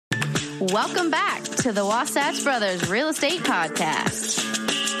Welcome back to the Wasatch Brothers Real Estate Podcast.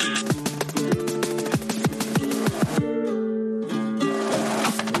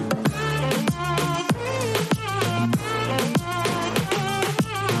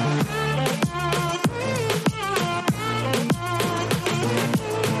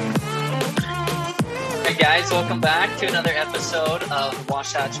 Hey guys, welcome back to another episode of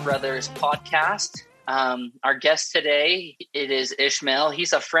Wasatch Brothers Podcast. Our guest today, it is Ishmael.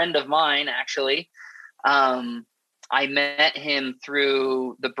 He's a friend of mine, actually. I met him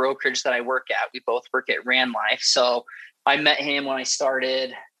through the brokerage that I work at. We both work at Ran Life. So I met him when I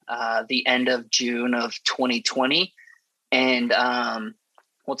started the end of June of 2020. And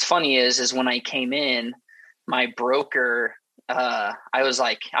what's funny is when I came in, my broker, I was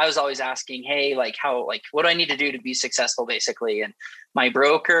always asking, hey, what do I need to do to be successful, basically? And my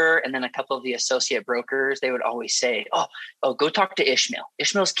broker and then a couple of the associate brokers, they would always say, oh, go talk to Ishmael.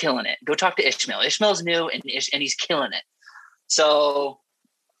 Ishmael's killing it. Go talk to Ishmael. Ishmael's new and he's killing it. So,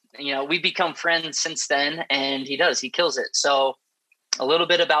 we've become friends since then, and he kills it. So a little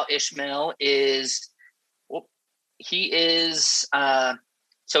bit about Ishmael is, he's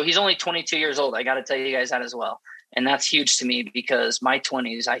only 22 years old. I got to tell you guys that as well. And that's huge to me because my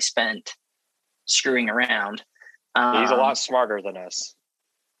 20s I spent screwing around. He's a lot smarter than us.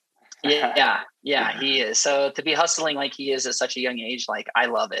 Yeah, he is. So to be hustling like he is at such a young age, I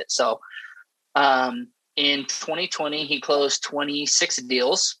love it. So in 2020, he closed 26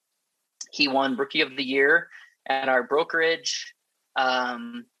 deals. He won Rookie of the Year at our brokerage.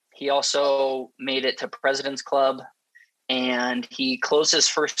 He also made it to President's Club. And he closed his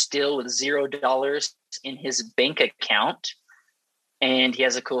first deal with $0 in his bank account. And he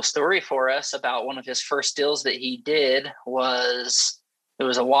has a cool story for us about one of his first deals that he did it was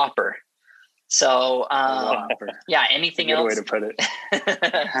a Whopper. So, yeah, anything else? Good way to put it.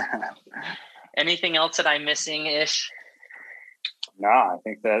 Anything else that I'm missing, Ish? No, I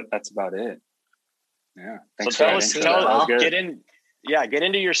think that's about it. Yeah. Thanks for get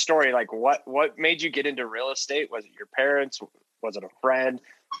into your story. What made you get into real estate? Was it your parents? Was it a friend?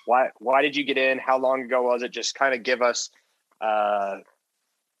 Why did you get in? How long ago was it? Just kind of give us a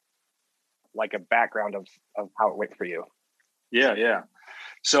background of how it went for you. Yeah.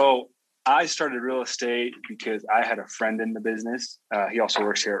 So I started real estate because I had a friend in the business. He also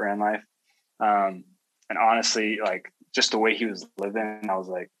works here at Ran Life. And honestly, just the way he was living, I was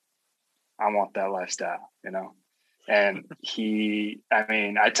like, I want that lifestyle, And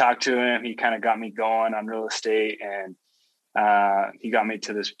I talked to him. He kind of got me going on real estate, and he got me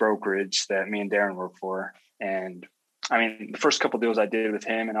to this brokerage that me and Darren work for. And the first couple of deals I did with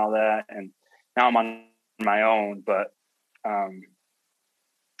him and all that, and now I'm on my own. But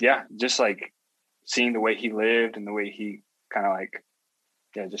just seeing the way he lived and the way he kind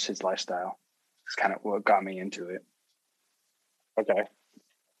of just his lifestyle is kind of what got me into it. Okay.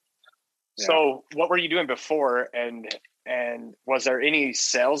 Yeah. So what were you doing before, and was there any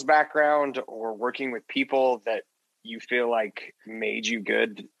sales background or working with people that you feel like made you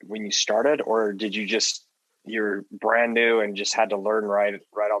good when you started, or did you're brand new and just had to learn right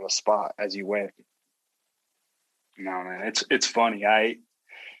on the spot as you went? No, man, it's funny. I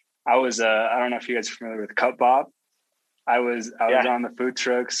was I don't know if you guys are familiar with Cut Bop. I was on the food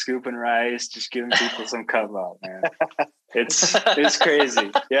truck scooping rice, just giving people some Cut Bop, man. It's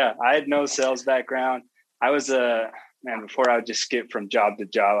crazy. Yeah, I had no sales background. I was before I would just skip from job to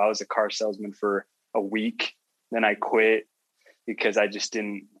job. I was a car salesman for a week. Then I quit because I just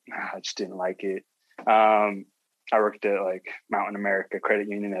didn't like it. I worked at Mountain America Credit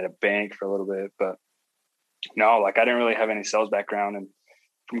Union at a bank for a little bit, but no, I didn't really have any sales background. And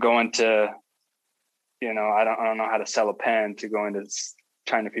from going to, I don't know how to sell a pen to going to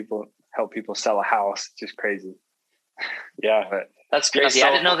trying to help people sell a house. It's just crazy. Yeah, but that's crazy. I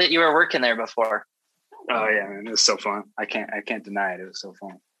didn't know that you were working there before. Oh yeah, man, it was so fun. I can't deny it. It was so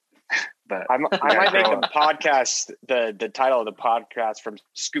fun. But I might make the podcast the title of the podcast from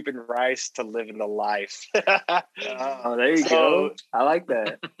scooping rice to living the life. Oh, there you go. I like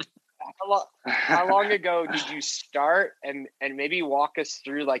that. How long ago did you start, and maybe walk us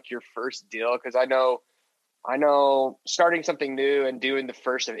through your first deal? Because I know starting something new and doing the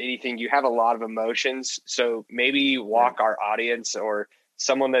first of anything, you have a lot of emotions. So maybe walk our audience or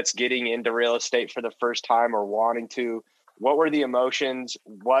someone that's getting into real estate for the first time or wanting to, what were the emotions?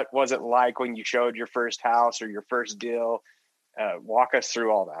 What was it like when you showed your first house or your first deal? Walk us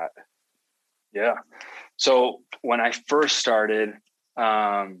through all that. Yeah. So when I first started,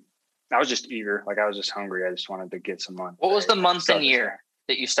 I was just eager. I was just hungry. I just wanted to get some money. What was the month and year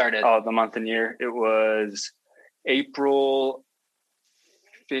that you started? Oh, the month and year. It was April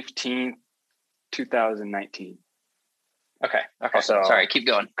 15th, 2019. Okay. So sorry, keep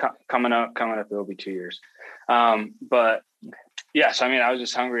going. Coming up, it'll be 2 years. But yeah, so I mean, I was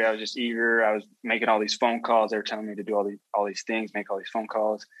just hungry. I was just eager. I was making all these phone calls. They were telling me to do all these things, make all these phone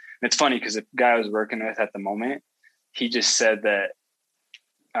calls. And it's funny because the guy I was working with at the moment, he just said that,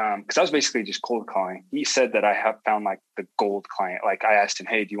 because I was basically just cold calling. He said that I have found like the gold client. Like I asked him,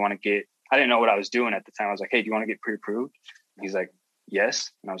 hey, do you want to get, I didn't know what I was doing at the time. I was like, hey, do you want to get pre-approved? He's like,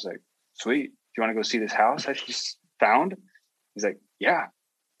 yes. And I was like, sweet. Do you want to go see this house I just found? He's like, yeah.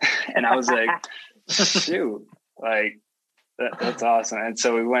 And I was like, shoot, like that's awesome. And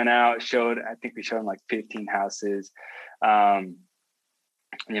so we went out, I think we showed him like 15 houses, got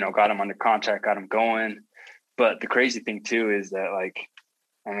them under contract, got them going. But the crazy thing too is that, like,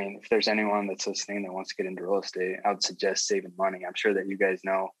 I mean, if there's anyone that's listening that wants to get into real estate, I would suggest saving money. I'm sure that you guys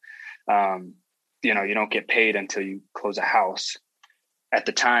know, you don't get paid until you close a house. At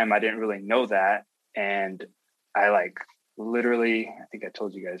the time, I didn't really know that. And I like literally, I think I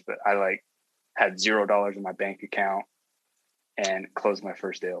told you guys, but I like had $0 in my bank account and closed my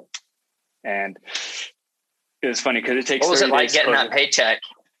first deal. And it was funny because it takes. What was it like getting that paycheck?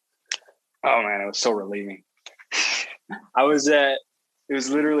 Oh man, it was so relieving. It was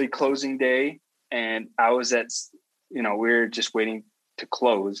literally closing day, and I was we were just waiting to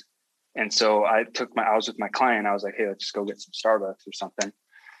close. And so I was with my client. I was like, hey, let's just go get some Starbucks or something.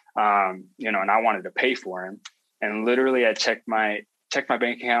 And I wanted to pay for him. And literally I checked my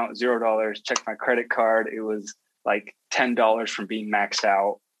bank account, $0, checked my credit card. It was like $10 from being maxed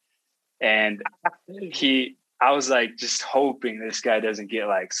out. And I was like, just hoping this guy doesn't get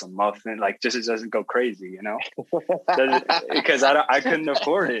like some muffin, like just it doesn't go crazy, because I couldn't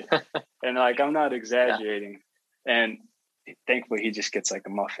afford it. And like, I'm not exaggerating. Yeah. And thankfully he just gets like a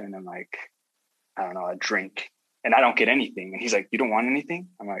muffin and like, I don't know, a drink, and I don't get anything. And he's like, you don't want anything?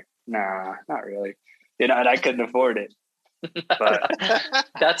 I'm like, nah, not really. And I couldn't afford it. But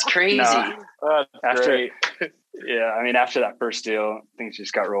that's crazy. After that first deal, things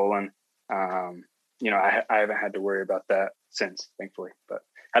just got rolling. I haven't had to worry about that since, thankfully. But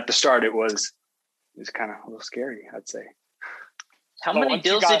at the start, it was kind of a little scary, I'd say. How many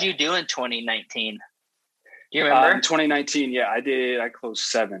deals did you do in 2019? Do you remember? In 2019, yeah, I did. I closed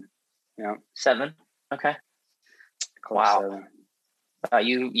 7. Yeah, 7. Okay. Wow. 7.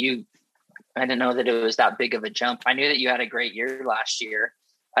 I didn't know that it was that big of a jump. I knew that you had a great year last year.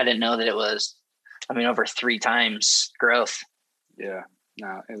 I didn't know that it was, over 3 times growth. Yeah.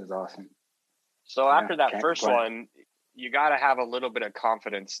 No, it was awesome. So after that first one, you got to have a little bit of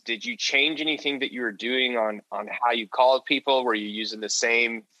confidence. Did you change anything that you were doing on how you called people? Were you using the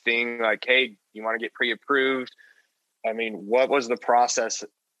same thing? Like, hey, you want to get pre-approved? What was the process?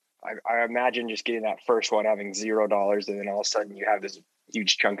 I imagine just getting that first one, having $0, and then all of a sudden you have this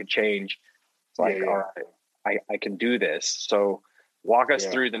huge chunk of change. It's like, all right, I can do this. So walk us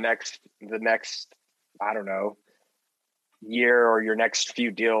through the next, I don't know, year or your next few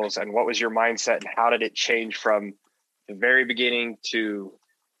deals, and what was your mindset, and how did it change from the very beginning to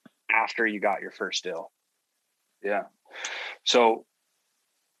after you got your first deal? Yeah. So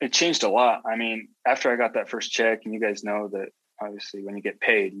it changed a lot. After I got that first check, and you guys know that obviously when you get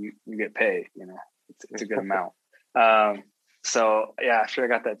paid, you get paid, it's a good amount. So yeah, after I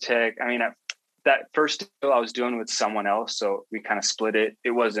got that check, that first deal I was doing with someone else. So we kind of split it.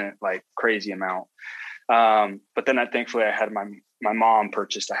 It wasn't like crazy amount. But then thankfully I had my mom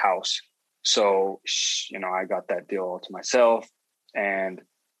purchased a house. So, I got that deal all to myself, and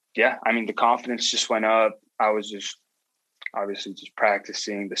yeah, the confidence just went up. I was just obviously just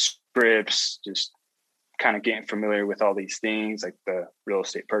practicing the scripts, just kind of getting familiar with all these things like the real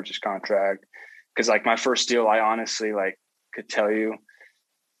estate purchase contract. Cause like my first deal, I honestly could tell you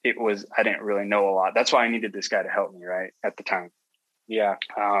I didn't really know a lot. That's why I needed this guy to help me right at the time. Yeah.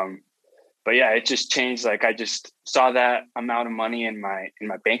 But yeah, it just changed. Like I just saw that amount of money in my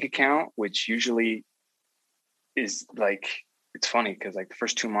bank account, which usually is like, it's funny because like the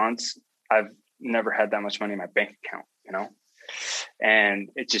first 2 months, I've never had that much money in my bank account, and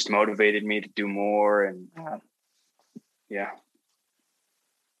it just motivated me to do more. And yeah.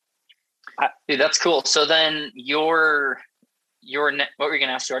 Dude, that's cool. So then what were you going to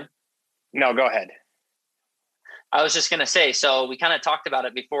ask, Jordan? No, go ahead. I was just going to say, so we kind of talked about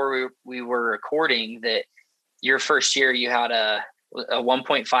it before we were recording, that your first year you had a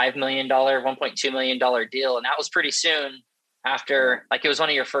 $1.5 million, $1.2 million deal. And that was pretty soon after, like it was one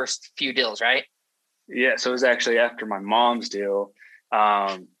of your first few deals, right? Yeah. So it was actually after my mom's deal.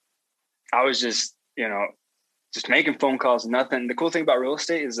 I was just making phone calls, nothing. The cool thing about real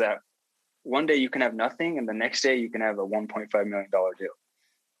estate is that one day you can have nothing and the next day you can have a $1.5 million deal.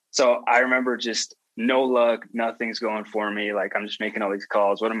 So I remember just no luck, nothing's going for me. Like I'm just making all these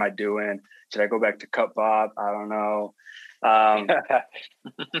calls. What am I doing? Should I go back to Cup Bob? I don't know.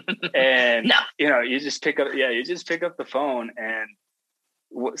 And No. you just pick up the phone, and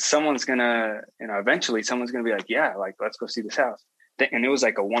someone's gonna, eventually someone's gonna be like, yeah, like let's go see this house. And it was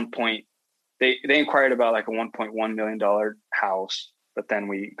like they inquired about like a $1.1 million house, but then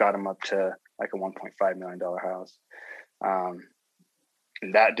we got them up to like a $1.5 million house.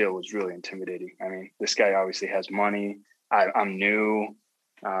 And that deal was really intimidating. I mean, this guy obviously has money. I'm new,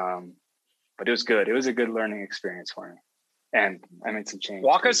 but it was good. It was a good learning experience for me, and I made some change.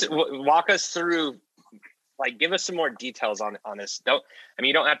 Walk us through, like, give us some more details on this.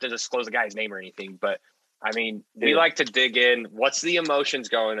 You don't have to disclose the guy's name or anything, but I mean, we like to dig in. What's the emotions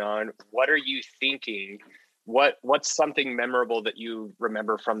going on? What are you thinking? What's something memorable that you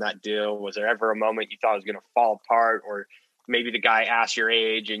remember from that deal? Was there ever a moment you thought it was going to fall apart, or maybe the guy asked your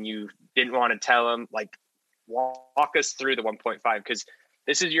age and you didn't want to tell him? Like, walk us through the 1.5, because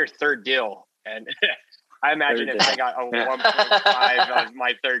this is your third deal. And I imagine if I got a 1.5 on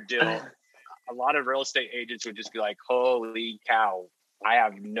my third deal, a lot of real estate agents would just be like, holy cow, I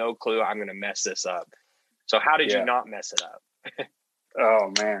have no clue. I'm going to mess this up. So how did you not mess it up?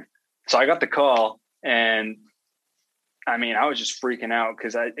 Oh man. So I got the call, and I mean, I was just freaking out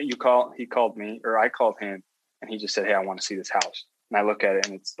because he called me, or I called him, and he just said, hey, I want to see this house. And I look at it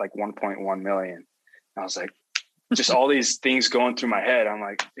and it's like 1.1 million. And I was like, just all these things going through my head. I'm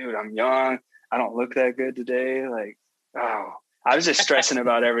like, dude, I'm young. I don't look that good today. Like, oh, I was just stressing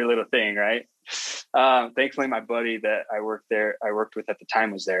about every little thing. Right. Thankfully my buddy that I worked with at the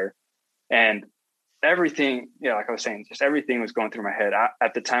time was there, and everything, like I was saying, just everything was going through my head.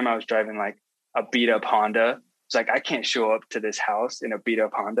 At the time I was driving like a beat up Honda. It's like, I can't show up to this house in a beat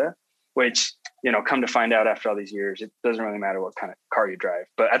up Honda, which, come to find out after all these years, it doesn't really matter what kind of car you drive.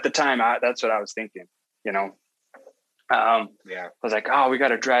 But at the time, that's what I was thinking, I was like, oh, we got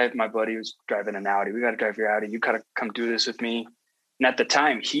to drive. My buddy was driving an Audi. We got to drive your Audi. You got to come do this with me. And at the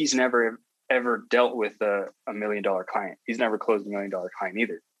time, he's never, ever dealt with a $1 million client. He's never closed $1 million client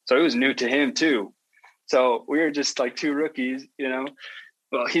either. So it was new to him too. So we were just like two rookies,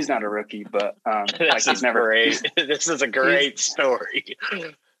 Well, he's not a rookie, but this is great. This is a great story.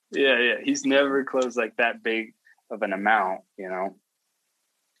 Yeah. He's never closed like that big of an amount,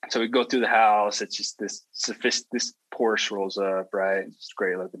 So we go through the house. It's just this Porsche rolls up, right? Just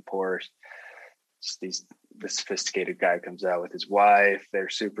great looking Porsche. Just this sophisticated guy comes out with his wife. They're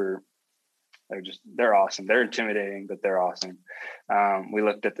awesome. They're intimidating, but they're awesome. We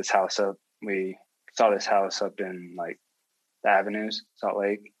looked at this house up. We saw this house up in like the Avenues, Salt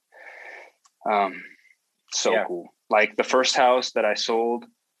Lake. Cool. Like the first house that I sold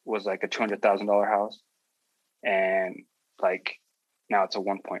was like a $200,000 house, and like now it's a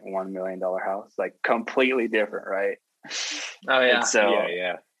 $1.1 million house. Like completely different, right? Oh yeah. And so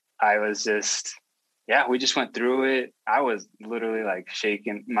I was just, we just went through it. I was literally like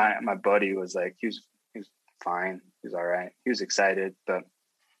shaking. My buddy was like, he was fine. He was all right. He was excited, but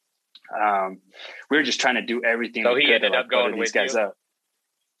we were just trying to do everything. So he ended up going with these guys up.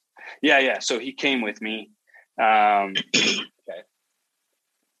 Yeah. So he came with me. Okay.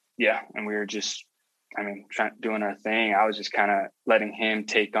 Yeah, and we were just, doing our thing. I was just kind of letting him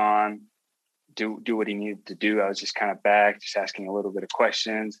take on, do what he needed to do. I was just kind of back, just asking a little bit of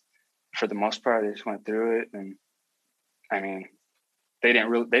questions. For the most part, they just went through it, and they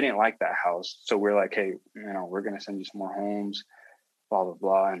didn't like that house. So we're like, hey, we're gonna send you some more homes, blah blah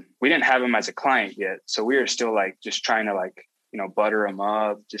blah. And we didn't have him as a client yet, so we were still like just trying to like butter him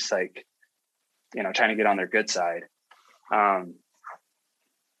up, just like trying to get on their good side.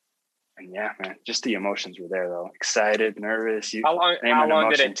 And yeah, man, just the emotions were there though. Excited, nervous. How long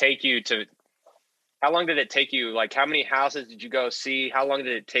did it take you? Like, how many houses did you go see? How long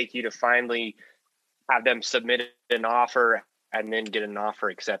did it take you to finally have them submit an offer and then get an offer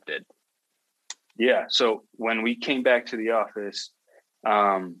accepted? Yeah. So when we came back to the office, we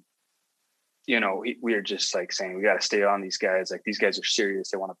were just like saying, we got to stay on these guys. Like, these guys are serious.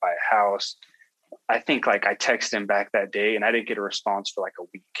 They want to buy a house. I think like I texted him back that day and I didn't get a response for like a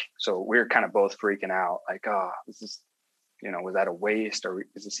week. So we were kind of both freaking out. Like, this is, was that a waste, or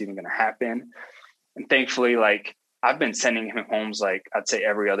is this even going to happen? And thankfully, like, I've been sending him homes, like I'd say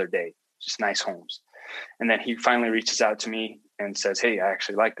every other day, just nice homes. And then he finally reaches out to me and says, hey, I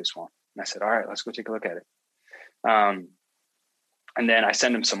actually like this one. And I said, all right, let's go take a look at it. And then I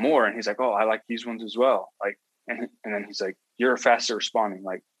send him some more and he's like, oh, I like these ones as well. Like, and then he's like, you're faster responding.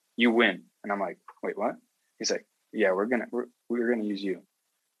 Like, you win. And I'm like, wait, what? He's like, yeah, we're going to use you.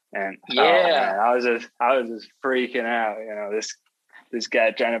 And I was just freaking out. this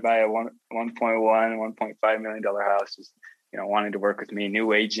guy trying to buy a 1.5 million dollar house, just, wanting to work with me,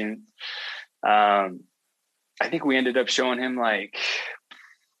 new agent. I think we ended up showing him like,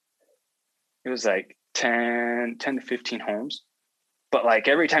 it was like 10 to 15 homes. But like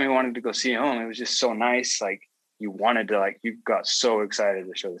every time he wanted to go see a home, it was just so nice. Like you got so excited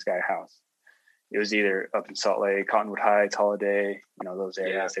to show this guy a house. It was either up in Salt Lake, Cottonwood Heights, Holiday, those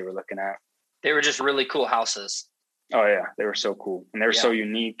areas they were looking at. They were just really cool houses. Oh yeah, they were so cool. And they were so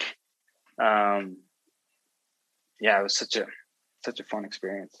unique. It was such a fun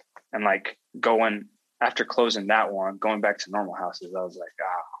experience. And like after closing that one, going back to normal houses, I was like,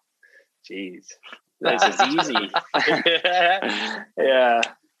 geez, this is easy. Yeah.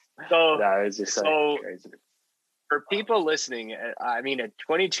 So, it was just crazy. For people listening, I mean, a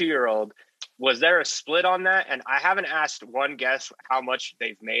 22-year-old, was there a split on that? And I haven't asked one guest how much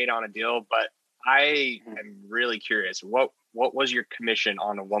they've made on a deal, but I am really curious. What was your commission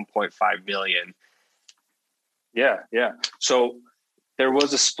on a 1.5 million? Yeah. So there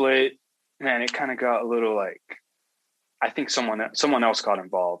was a split. Man, it kind of got a little like, I think someone else got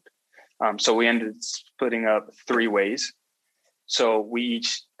involved. So we ended splitting up 3 ways. So we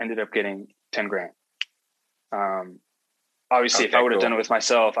each ended up getting 10 grand. Obviously, if I would have done it with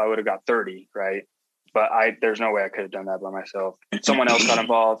myself, I would have got 30, right? But there's no way I could have done that by myself. Someone else got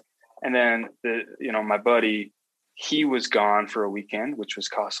involved. And then my buddy, he was gone for a weekend, which was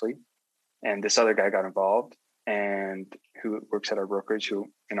costly. And this other guy got involved, and who works at our brokerage, who,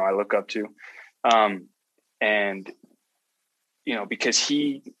 I look up to. And, because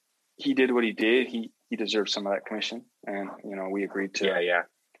he did what he did, he deserved some of that commission. And, we agreed to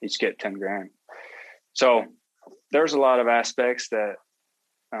each get 10 grand. So there's a lot of aspects that,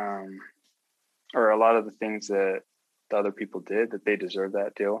 or a lot of the things that the other people did that they deserve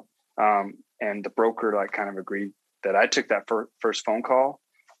that deal. And the broker kind of agreed that I took that first phone call.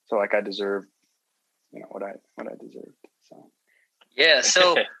 So I deserved, what I deserved. So. Yeah.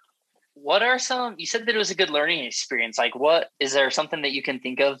 So what are you said that it was a good learning experience. Like is there something that you can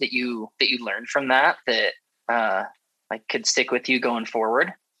think of that you learned from that could stick with you going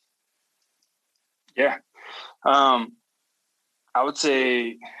forward? Yeah. I would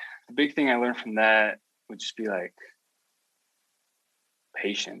say the big thing I learned from that would just be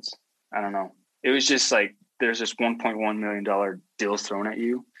patience. I don't know. It was just there's this $1.1 million deals thrown at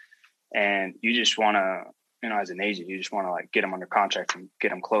you, and you just want to, as an agent, you just want to get them under contract and get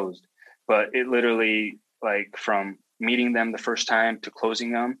them closed. But it literally, from meeting them the first time to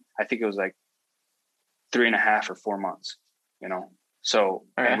closing them, I think it was 3.5 or 4 months, So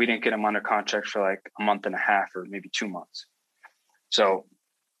and we didn't get them under contract for a month and a half or maybe 2 months. So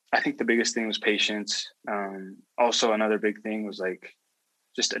I think the biggest thing was patience. Also, another big thing was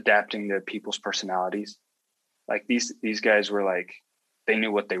just adapting to people's personalities. These guys were they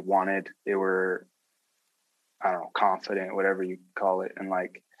knew what they wanted. They were, I don't know, confident, whatever you call it. And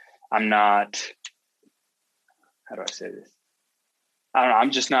I'm not, how do I say this? I don't know.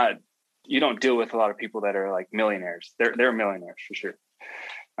 I'm just not, you don't deal with a lot of people that are millionaires. They're millionaires for sure.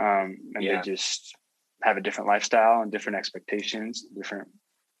 They just have a different lifestyle and different expectations, different.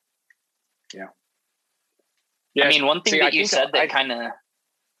 Yeah. I mean, one thing that you said that kind of,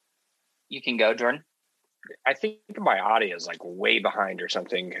 you can go, Jordan. I think my audio is way behind or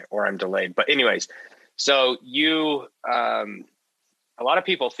something, or I'm delayed. But anyways, so you, a lot of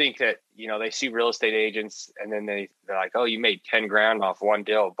people think that, they see real estate agents and then they're like, oh, you made 10 grand off one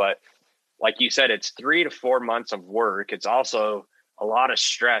deal. But like you said, it's 3 to 4 months of work. It's also a lot of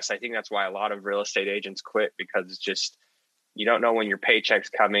stress. I think that's why a lot of real estate agents quit, because it's just, you don't know when your paycheck's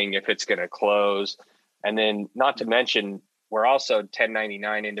coming, if it's going to close. And then not to mention, we're also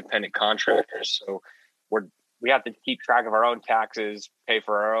 1099 independent contractors. So we have to keep track of our own taxes, pay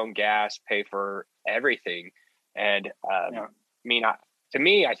for our own gas, pay for everything. And to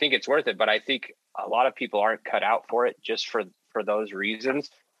me, I think it's worth it, but I think a lot of people aren't cut out for it just for those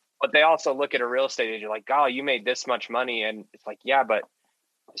reasons. But they also look at a real estate agent oh, you made this much money. And it's yeah, but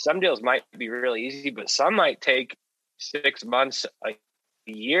some deals might be really easy, but some might take 6 months, a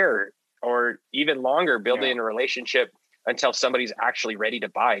year, or even longer building a relationship until somebody's actually ready to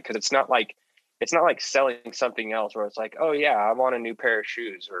buy. Because it's not like selling something else where it's oh yeah, I want a new pair of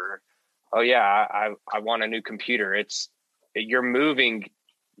shoes, or oh yeah, I want a new computer. You're moving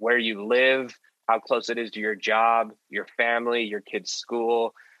where you live, how close it is to your job, your family, your kids'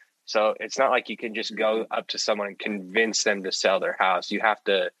 school. So it's not like you can just go up to someone and convince them to sell their house. You have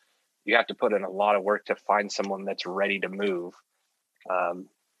to put in a lot of work to find someone that's ready to move. And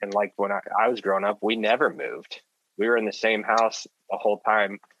when I was growing up, we never moved. We were in the same house the whole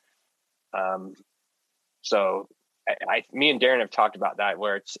time. So me and Darren have talked about that,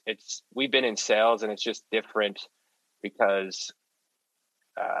 where we've been in sales and it's just different because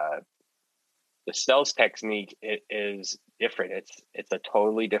the sales technique is different. It's a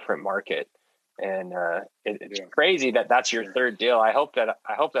totally different market, and it's crazy that that's your third deal. I hope that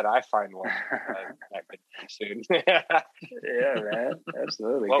I find one that could come soon. Yeah, man,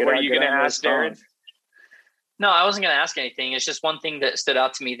 absolutely. What were you going to ask, Darren? No, I wasn't going to ask anything. It's just one thing that stood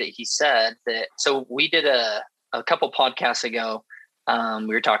out to me that he said that. So we did a couple podcasts ago. We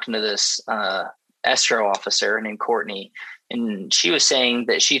were talking to this escrow officer named Courtney, and she was saying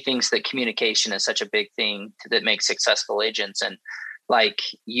that she thinks that communication is such a big thing that makes successful agents. And like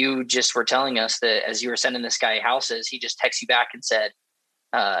you just were telling us that as you were sending this guy houses, he just texted you back and said,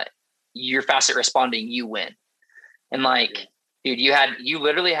 you're fast at responding, you win. And like, dude, you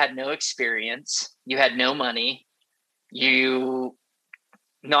literally had no experience. You had no money. You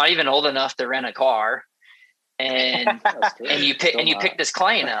not even old enough to rent a car. And you pick this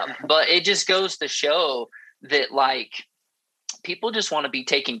client up. But it just goes to show that like people just want to be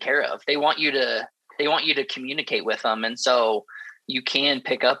taken care of. They want you to communicate with them. And so you can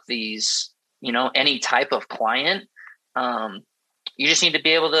pick up these, any type of client. You just need to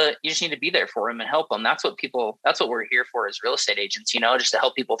be there for them and help them. That's what we're here for as real estate agents, just to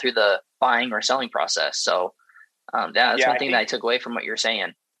help people through the buying or selling process. So that's one thing that I took away from what you're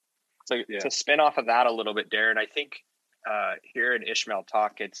saying. So to spin off of that a little bit, Darren, I think here in Ishmael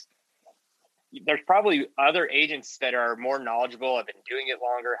Talk, there's probably other agents that are more knowledgeable, have been doing it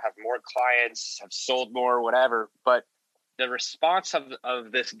longer, have more clients, have sold more, whatever. But the response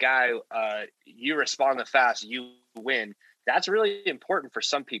of this guy, you respond the fast, you win. That's really important for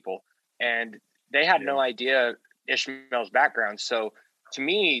some people. And they had no idea Ishmael's background. So to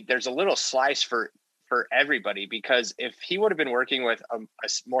me, there's a little slice for everybody, because if he would have been working with a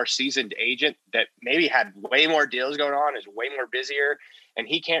more seasoned agent that maybe had way more deals going on, is way more busier, and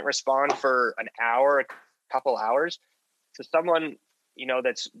he can't respond for an hour, a couple hours, to someone,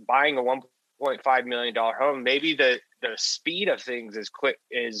 that's buying a $1.5 million home, maybe the speed of things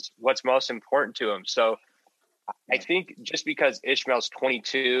is what's most important to him. So I think just because Ishmael's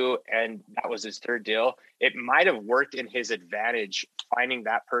 22 and that was his third deal, it might have worked in his advantage finding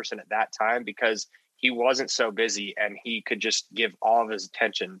that person at that time, because he wasn't so busy and he could just give all of his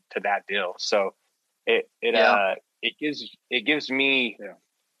attention to that deal. So it gives me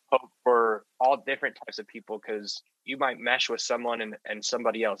hope for all different types of people, because you might mesh with someone and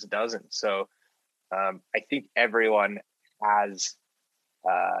somebody else doesn't. So I think everyone has,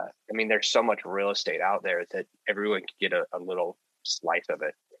 there's so much real estate out there that everyone can get a little slice of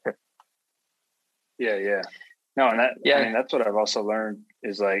it. Yeah. No, and that's what I've also learned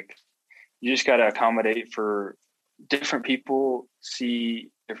is like, you just got to accommodate for different people,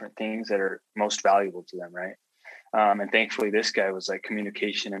 see different things that are most valuable to them. Right. And thankfully this guy was like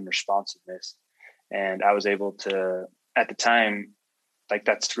communication and responsiveness. And I was able to, at the time, like,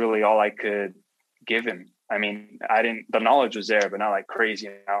 that's really all I could give him. The knowledge was there, but not like crazy,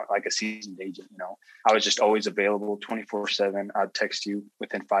 like a seasoned agent, I was just always available 24/7. I'd text you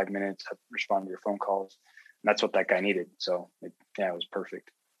within 5 minutes, I'd respond to your phone calls. And that's what that guy needed. So it was perfect.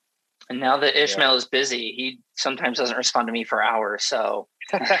 And now that Ishmael is busy, he sometimes doesn't respond to me for hours. So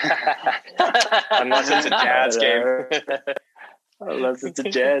unless it's a jazz game. Unless it's a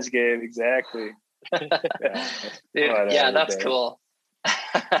jazz game. Exactly. Yeah, that's cool.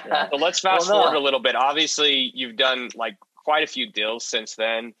 So let's fast forward a little bit. Obviously, you've done like quite a few deals since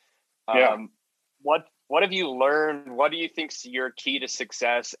then. What have you learned? What do you think's your key to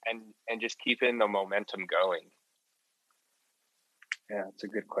success and just keeping the momentum going? Yeah, it's a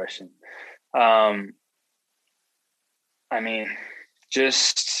good question.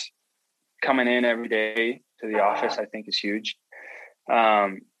 Just coming in every day to the office, I think is huge.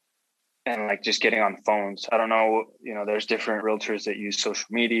 And like just getting on phones. I don't know, there's different realtors that use social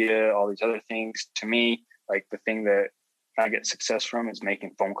media, all these other things. To me, like the thing that I get success from is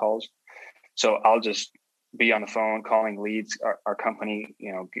making phone calls. So I'll just be on the phone calling leads. Our company,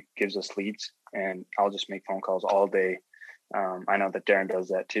 gives us leads, and I'll just make phone calls all day. I know that Darren does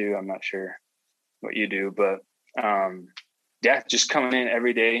that too. I'm not sure what you do, but just coming in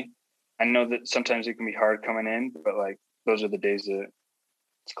every day. I know that sometimes it can be hard coming in, but like those are the days that,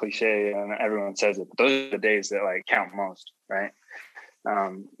 it's cliche and everyone says it, but those are the days that like count most, right?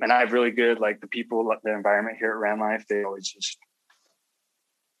 And I have really good, like the people, the environment here at Ram Life, they always just,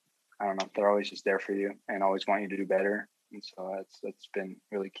 I don't know, they're always just there for you and always want you to do better. And so that's been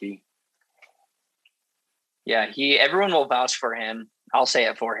really key. Yeah, everyone will vouch for him. I'll say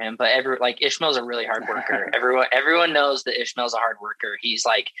it for him, but Ishmael's a really hard worker. Everyone knows that Ishmael's a hard worker. He's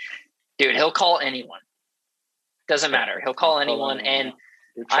like, dude, he'll call anyone. Doesn't matter. He'll call anyone. And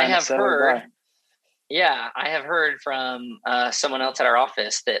I have heard, I have heard from someone else at our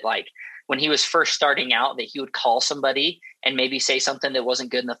office that like when he was first starting out that he would call somebody and maybe say something that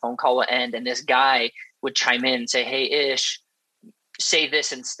wasn't good and the phone call would end. And this guy would chime in and say, hey, Ish, say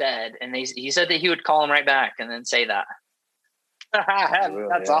this instead. And he said that he would call him right back and then say that.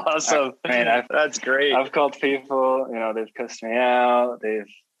 That's awesome. That's great. I've called people, they've cussed me out.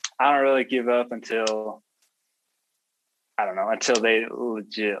 I don't really give up until they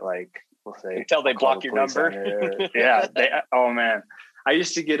legit, like, we'll say, until they block your number. Yeah. Oh man. I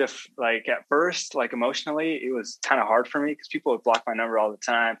used to get at first, like emotionally, it was kind of hard for me because people would block my number all the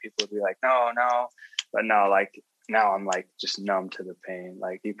time. People would be like, no. But no, like now I'm like just numb to the pain.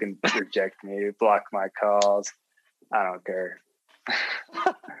 Like you can reject me, block my calls. I don't care.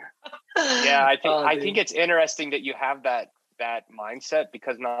 Yeah, I think it's interesting that you have that mindset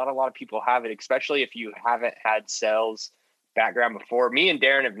because not a lot of people have it, especially if you haven't had sales background before. Me and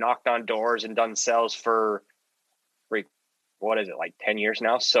Darren have knocked on doors and done sales for what is it, like 10 years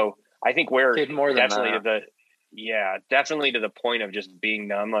now? So I think we're definitely to the point of just being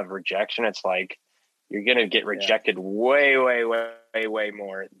numb of rejection. It's like you're gonna get rejected way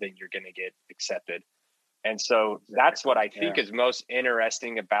more than you're gonna get accepted. And so that's what I think is most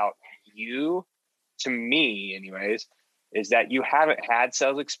interesting about you, to me anyways, is that you haven't had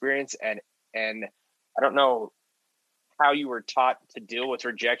sales experience and I don't know how you were taught to deal with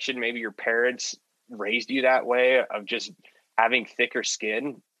rejection. Maybe your parents raised you that way of just having thicker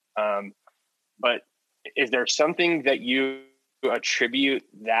skin. But is there something that you attribute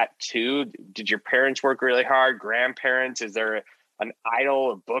that to? Did your parents work really hard? Grandparents? Is there an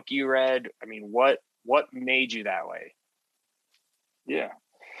idol, a book you read? I mean, what made you that way? Yeah.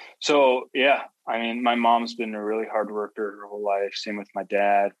 So, I mean, my mom's been a really hard worker her whole life. Same with my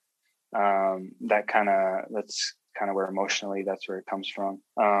dad. That's kind of where emotionally, that's where it comes from.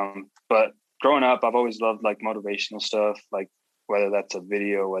 But growing up, I've always loved like motivational stuff, like whether that's a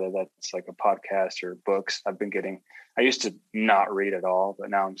video, whether that's like a podcast or books. I used to not read at all,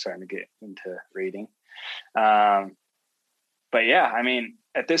 but now I'm starting to get into reading. But yeah, I mean,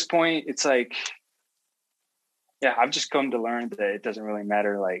 at this point, it's like, I've just come to learn that it doesn't really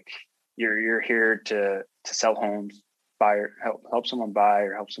matter. Like you're here to sell homes, buy or help someone buy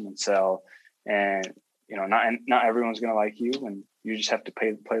or help someone sell. And, not everyone's going to like you, and you just have to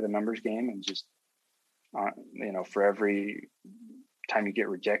play the numbers game and just, for every time you get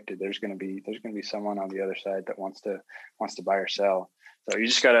rejected, there's going to be someone on the other side that wants to buy or sell. So you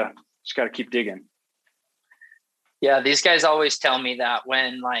just gotta keep digging. Yeah. These guys always tell me that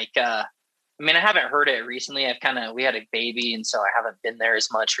when like, I haven't heard it recently. We had a baby, and so I haven't been there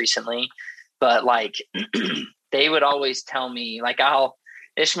as much recently, but like they would always tell me like,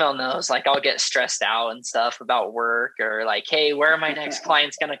 Ishmael knows, like I'll get stressed out and stuff about work or like, hey, where are my next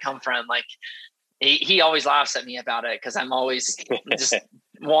clients going to come from? Like he always laughs at me about it because I'm always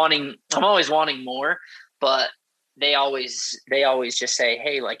wanting more, but they always just say,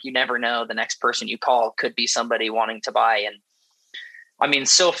 hey, like you never know, the next person you call could be somebody wanting to buy. And I mean,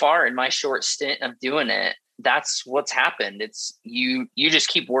 so far in my short stint of doing it, that's what's happened. It's you just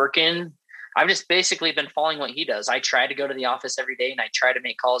keep working. I've just basically been following what he does. I try to go to the office every day and I try to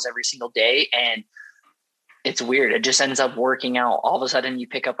make calls every single day. And it's weird. It just ends up working out. All of a sudden you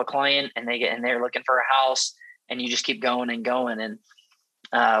pick up a client and they're looking for a house and you just keep going and going. And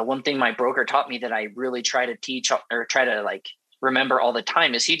one thing my broker taught me that I really try to teach or try to like remember all the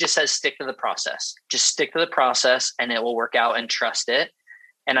time is he just says, stick to the process, just stick to the process and it will work out and trust it.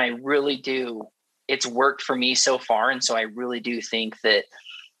 And I really do. It's worked for me so far. And so I really do think that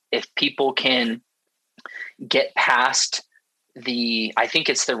if people can get past I think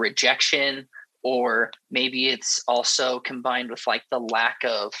it's the rejection, or maybe it's also combined with like the lack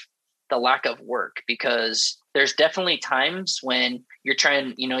of work, because there's definitely times when you're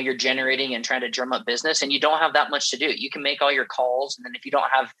you're generating and trying to drum up business and you don't have that much to do. You can make all your calls. And then if you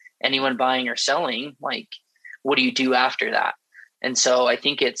don't have anyone buying or selling, like, what do you do after that? And so I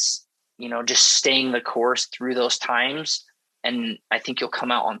think it's, just staying the course through those times. And I think you'll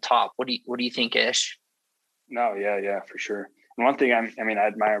come out on top. What do you think, Ish? No, yeah, for sure. And one thing I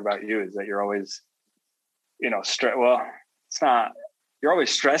admire about you is that you're always, you're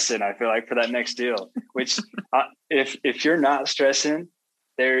always stressing, I feel like, for that next deal, which if you're not stressing,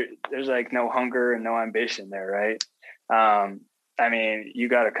 there's like no hunger and no ambition there. Right. You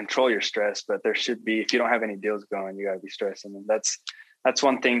got to control your stress, but there should be, if you don't have any deals going, you got to be stressing. And that's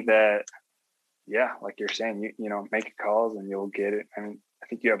one thing that, like you're saying, make calls and you'll get it. I mean, I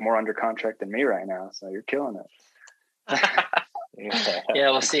think you have more under contract than me right now, so you're killing it.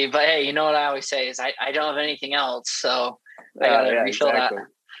 Yeah, we'll see. But hey, you know what I always say is I don't have anything else, so I gotta refill exactly.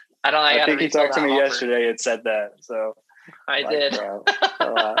 that. I think he talked to me yesterday and said that. So I did.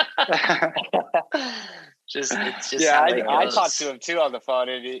 I talked to him too on the phone,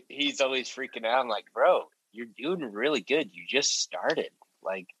 and he's always freaking out. I'm like, bro, you're doing really good. You just started.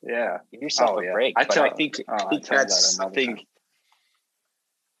 Like, give yourself a break. I think that's something.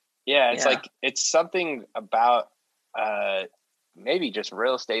 Yeah, it's like it's something about maybe just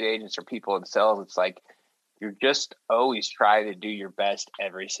real estate agents or people in sales. It's like you're just always trying to do your best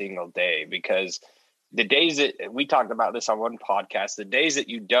every single day, because the days that we talked about this on one podcast, the days that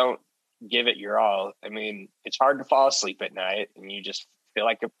you don't give it your all, I mean, it's hard to fall asleep at night and you just feel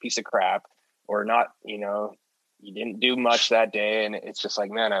like a piece of crap, or not, you didn't do much that day. And it's just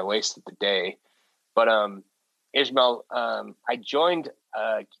like, man, I wasted the day. But Ishmael, I joined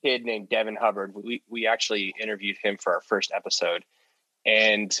a kid named Devin Hubbard. We actually interviewed him for our first episode.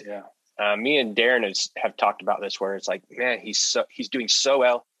 And me and Darren have talked about this, where it's like, man, he's doing so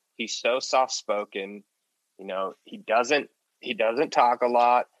well. He's so soft spoken. He doesn't talk a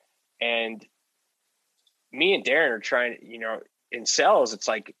lot. And me and Darren are trying, in sales, it's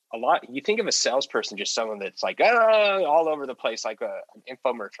like a lot. You think of a salesperson, just someone that's like, all over the place, like an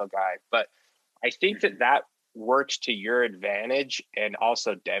infomercial guy. But I think that works to your advantage and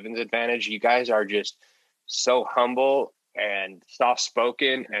also Devin's advantage. You guys are just so humble and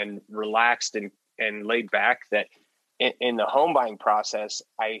soft-spoken and relaxed and laid back that in the home buying process,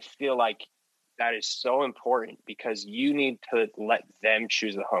 I feel like that is so important, because you need to let them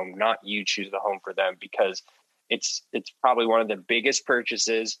choose the home, not you choose the home for them, because it's probably one of the biggest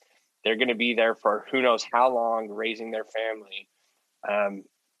purchases. They're going to be there for who knows how long, raising their family.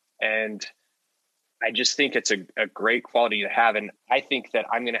 And I just think it's a great quality to have. And I think that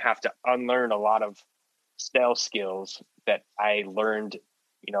I'm going to have to unlearn a lot of sales skills that I learned,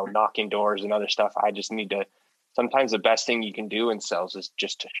 knocking doors and other stuff. I just need to, sometimes the best thing you can do in sales is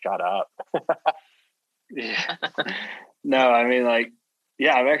just to shut up. No, I mean,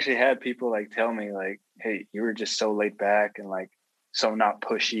 I've actually had people tell me hey, you were just so laid back and so not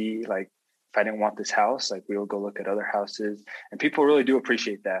pushy. If I didn't want this house, we will go look at other houses, and people really do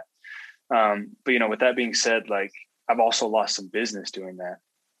appreciate that. But with that being said, I've also lost some business doing that,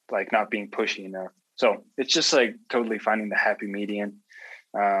 not being pushy enough. So it's just totally finding the happy median.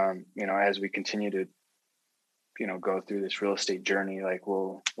 As we continue to, go through this real estate journey,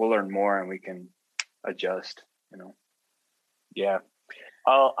 we'll learn more and we can adjust, Yeah.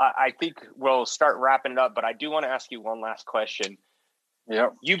 I think we'll start wrapping it up, but I do want to ask you one last question. Yeah.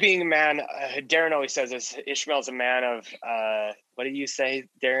 You being a man, Darren always says this, Ishmael's a man of, what do you say,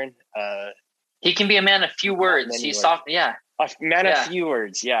 Darren? He can be a man of few words. He's soft. Yeah. A man of few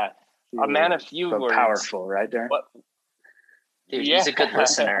words. Yeah. A man of few words. Powerful, right, Darren? Dude, he's a good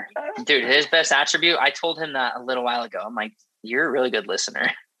listener. Dude, his best attribute, I told him that a little while ago. I'm like, you're a really good listener.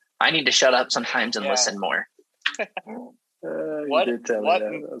 I need to shut up sometimes and listen more. What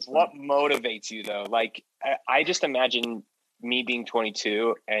motivates you though? I just imagine me being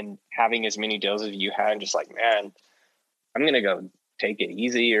 22 and having as many deals as you had, and just man, I'm going to go take it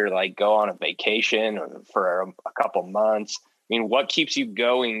easy, or go on a vacation or for a couple months. I mean, what keeps you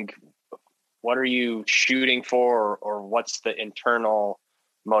going? What are you shooting for, or what's the internal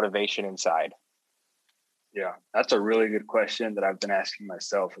motivation inside? Yeah, that's a really good question that I've been asking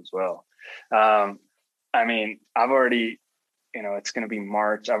myself as well. I mean, I've already, it's going to be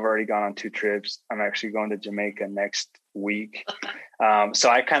March. I've already gone on 2 trips. I'm actually going to Jamaica next week. So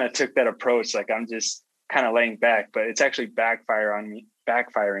I kind of took that approach. I'm just kind of laying back, but it's actually backfiring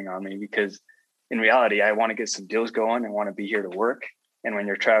on me, because in reality, I want to get some deals going and want to be here to work. And when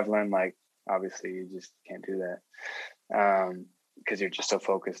you're traveling, obviously you just can't do that. Because you're just so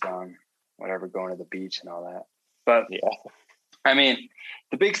focused on whatever, going to the beach and all that. But I mean,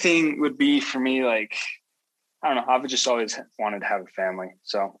 the big thing would be for me, I don't know, I've just always wanted to have a family.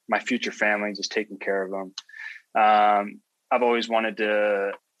 So my future family, just taking care of them. I've always wanted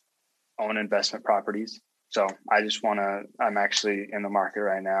to own investment properties. So I just I'm actually in the market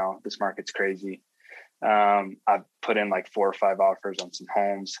right now. This market's crazy. I've put in 4 or 5 offers on some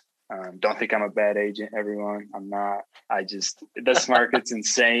homes. Don't think I'm a bad agent, everyone. I'm not. This market's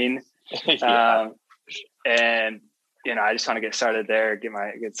insane. And I just want to get started there,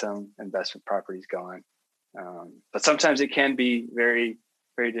 get some investment properties going. But sometimes it can be very,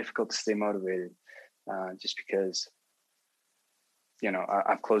 very difficult to stay motivated, just because,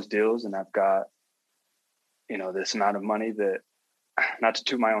 I've closed deals and I've got, this amount of money that, not to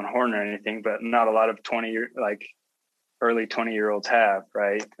toot my own horn or anything, but not a lot of early 20-year-olds have,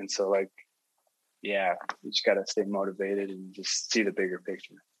 right? And so Yeah. You just got to stay motivated and just see the bigger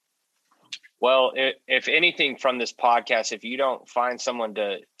picture. Well, if anything from this podcast, if you don't find someone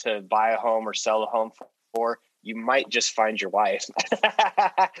to buy a home or sell a home for, you might just find your wife.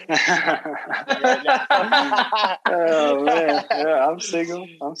 Oh man, yeah, I'm single.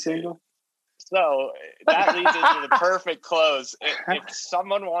 So that leads into the perfect close. If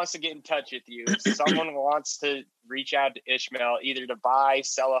someone wants to get in touch with you, if someone wants to reach out to Ishmael, either to buy,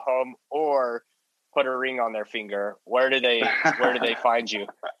 sell a home, or put a ring on their finger, where do they find you?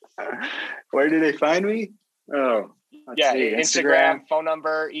 Where do they find me? Oh, yeah, see. Instagram, phone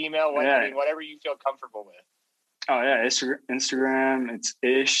number, email, whatever you feel comfortable with. Oh yeah, Instagram. It's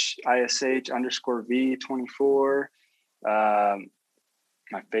ish_v24.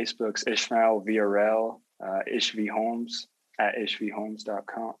 My Facebook's Ishmael VRL, Ishv Homes at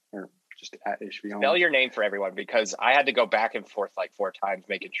ishvhomes.com, or just at Ishv Homes. Spell your name for everyone, because I had to go back and forth like 4 times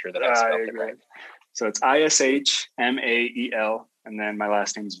making sure that I spelled it right. So it's ISHMAEL, and then my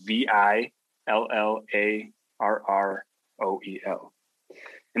last name is VILLARROEL.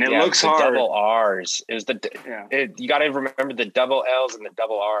 And it looks hard. Double R's. It was you got to remember the double L's and the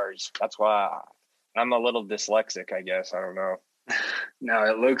double R's. That's why I'm a little dyslexic, I guess. I don't know. No,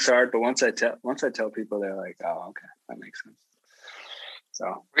 it looks hard, but once I tell people, they're like, "Oh, okay, that makes sense." So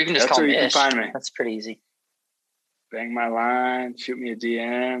or you can just call me Ish. Find me. That's pretty easy. Bang my line, shoot me a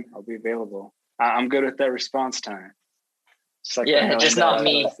DM. I'll be available. I'm good with that response time. Just not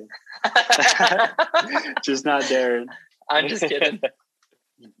me. Just not Darren. I'm just kidding.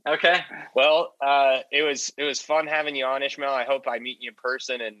 Okay. Well, it was fun having you on, Ishmael. I hope I meet you in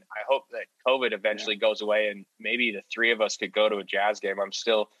person, and I hope that COVID eventually goes away, and maybe the 3 of us could go to a Jazz game. I'm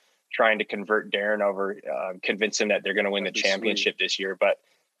still trying to convert Darren over, convince him that they're going to win the championship this year, but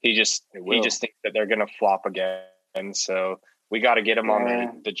he just thinks that they're going to flop again. And so we got to get him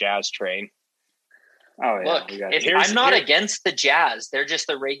on the Jazz train. Oh yeah. Look, I'm not against the Jazz. They're just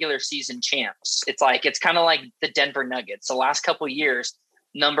the regular season champs. It's kind of like the Denver Nuggets. The last couple of years,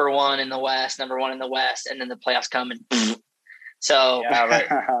 number one in the West, and then the playoffs come and so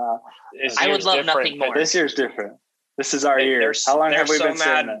I would love nothing more. This year's different. This is our year. How long have we been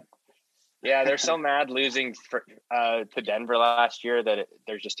saying that? Yeah, they're so mad losing to Denver last year that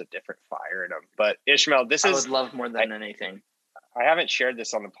there's just a different fire in them. But Ishmael, I would love more than anything. I haven't shared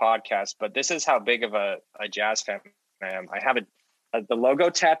this on the podcast, but this is how big of a Jazz fan I am. I have the logo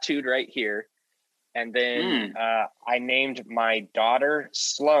tattooed right here. And then I named my daughter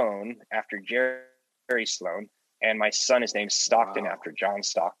Sloan after Jerry Sloan, and my son is named Stockton after John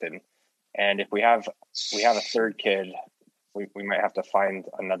Stockton. And if we have a third kid, we might have to find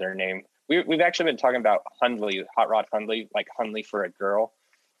another name. We've actually been talking about Hundley, Hot Rod Hundley, like Hundley for a girl.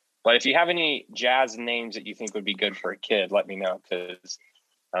 But if you have any Jazz names that you think would be good for a kid, let me know, because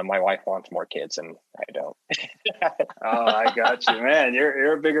my wife wants more kids and I don't. Oh, I got you, man.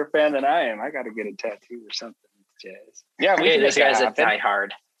 You're a bigger fan than I am. I got to get a tattoo or something with Jazz. Yeah, this guy's a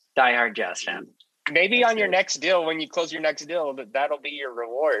diehard Jazz fan. Maybe on your next deal, when you close your next deal, that'll be your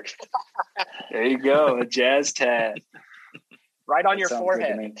reward. There you go, a Jazz tat. Right on your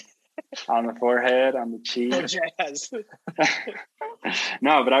forehead. On the forehead, on the cheek. Oh, Jazz.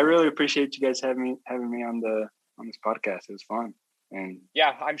 No, but I really appreciate you guys having me on this podcast. It was fun. And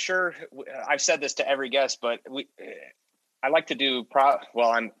yeah, I'm sure I've said this to every guest, but I like to do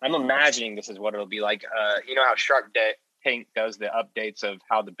I'm imagining this is what it'll be like. You know how Shark Tank does the updates of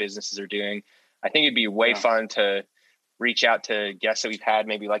how the businesses are doing. I think it'd be way fun to reach out to guests that we've had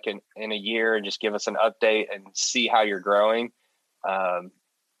maybe like in a year and just give us an update and see how you're growing.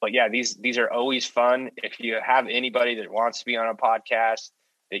 But yeah, these are always fun. If you have anybody that wants to be on a podcast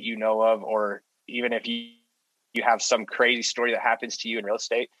that you know of, or even if you have some crazy story that happens to you in real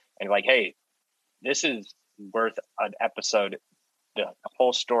estate and like, hey, this is worth an episode. The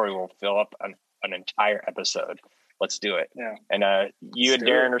whole story will fill up an entire episode. Let's do it. Yeah. And you and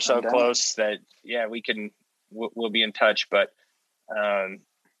Darren are so close that we'll be in touch. But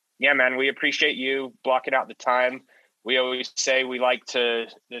yeah, man, we appreciate you blocking out the time. We always say the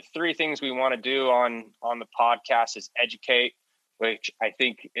 3 things we want to do on the podcast is educate, which I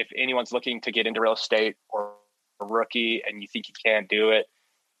think if anyone's looking to get into real estate or a rookie and you think you can't do it,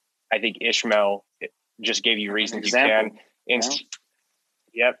 I think Ishmael just gave you reasons you can.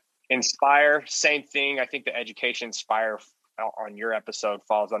 Yep. Inspire, same thing. I think the education Inspire on your episode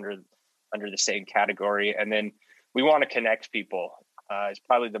falls under the same category. And then we want to connect people. It's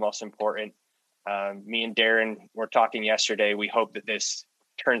probably the most important. Me and Darren were talking yesterday. We hope that this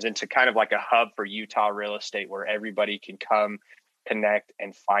turns into kind of like a hub for Utah real estate where everybody can come, connect,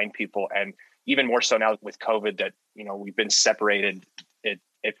 and find people. And even more so now with COVID that, we've been separated.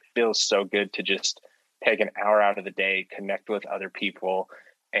 it feels so good to just take an hour out of the day, connect with other people,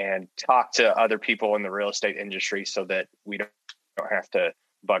 and talk to other people in the real estate industry so that we don't have to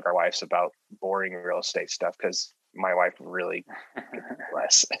bug our wives about boring real estate stuff, because my wife really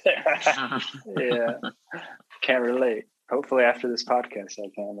less. Yeah. Can't relate. Hopefully after this podcast I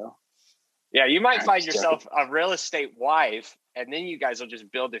can, though. Yeah, you might find yourself a real estate wife, and then you guys will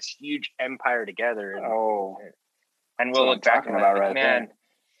just build this huge empire together. And we'll look back and be like, man,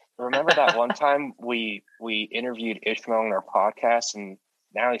 remember that one time we interviewed Ishmael on our podcast, and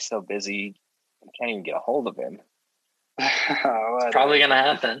now he's so busy, we can't even get a hold of him. It's probably going to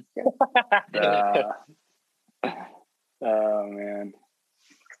happen. Oh, man.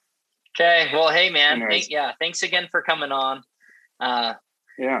 Okay. Well, hey, man. Thanks again for coming on.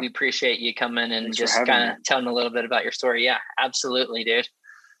 Yeah. We appreciate you coming and Thanks just kind of telling a little bit about your story. Yeah, absolutely, dude.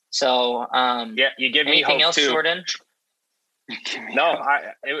 So, you give me anything hope else, too. Jordan? No,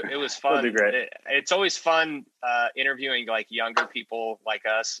 it was fun. That'd be great. It's always fun interviewing like younger people like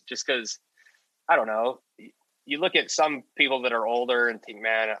us, just because, I don't know, you look at some people that are older and think,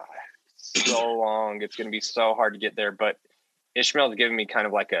 man, so long, it's going to be so hard to get there. But Ishmael's given me kind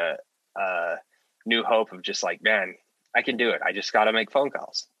of like a new hope of just like, man, I can do it. I just got to make phone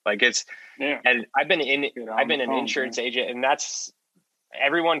calls. Like and I've been an insurance agent, and that's,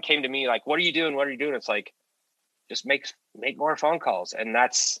 everyone came to me like, what are you doing? What are you doing? It's like, just make more phone calls. And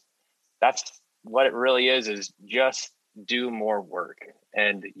that's what it really is just do more work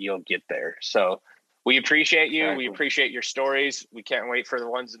and you'll get there. So we appreciate you. Exactly. We appreciate your stories. We can't wait for the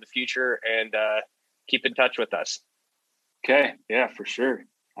ones in the future, and keep in touch with us. Okay. Yeah, for sure.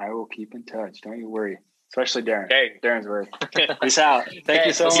 I will keep in touch. Don't you worry. Especially Darren. Okay. Darren's worth. Peace out. Thank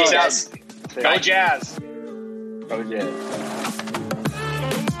you so much. Go Jazz. Go Jazz.